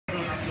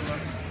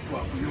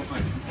It's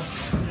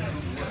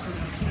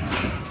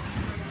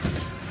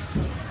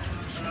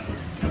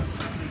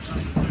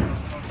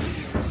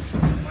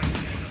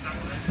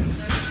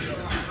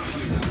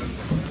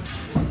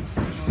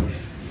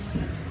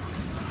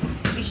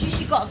just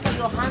you've got to put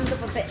your hand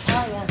up a bit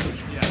higher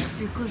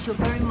because you're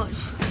very much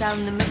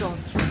down the middle.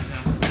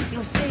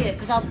 You'll see it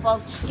because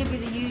I'll give you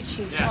the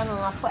YouTube channel.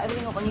 I'll put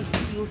everything up on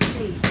YouTube. You'll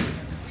see.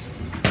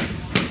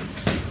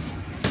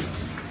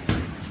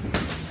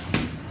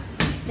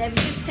 David,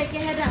 just take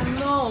your head out and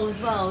roll as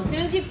well. As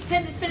soon as you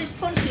finish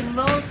punching,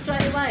 roll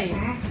straight away.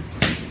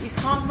 You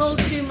can't roll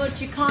too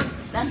much. You can't.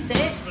 That's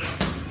it.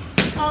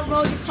 You can't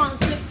roll. You can't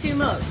slip too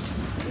much.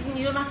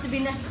 You don't have to be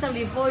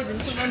necessarily avoiding.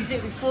 Sometimes do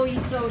it before you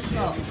throw a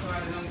shot.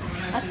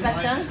 That's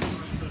better.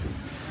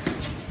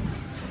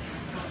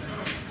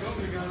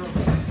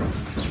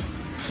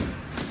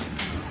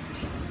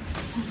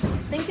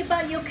 Think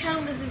about your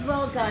counters as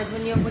well, guys.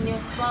 When you're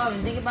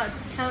sparring, think about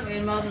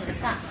countering rather than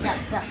tap, tap,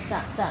 tap,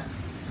 tap, tap.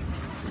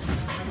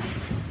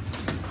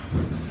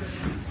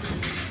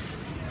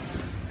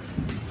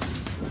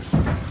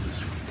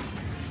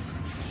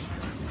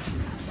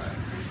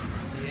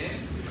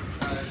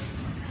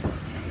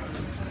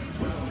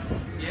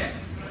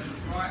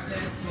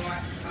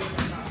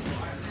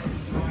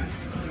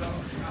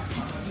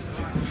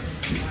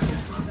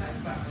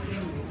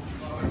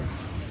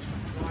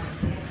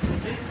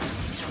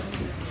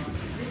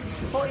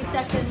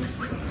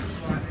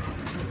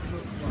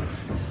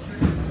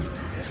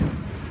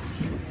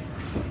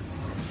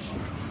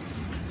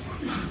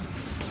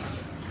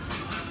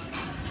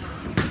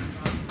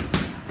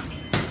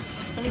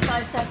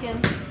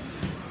 Seconds.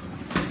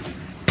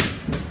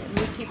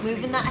 You keep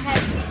moving that head,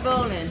 keep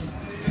rolling.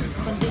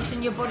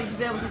 Condition your body to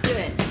be able to do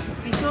it.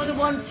 If you saw the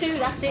 1-2,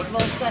 that's it,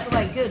 roll straight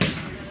away, good.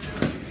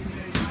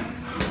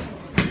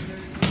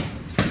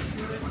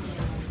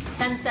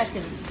 10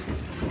 seconds.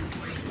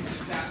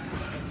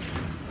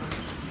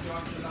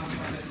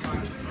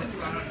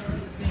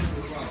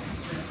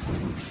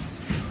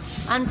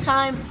 And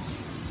time.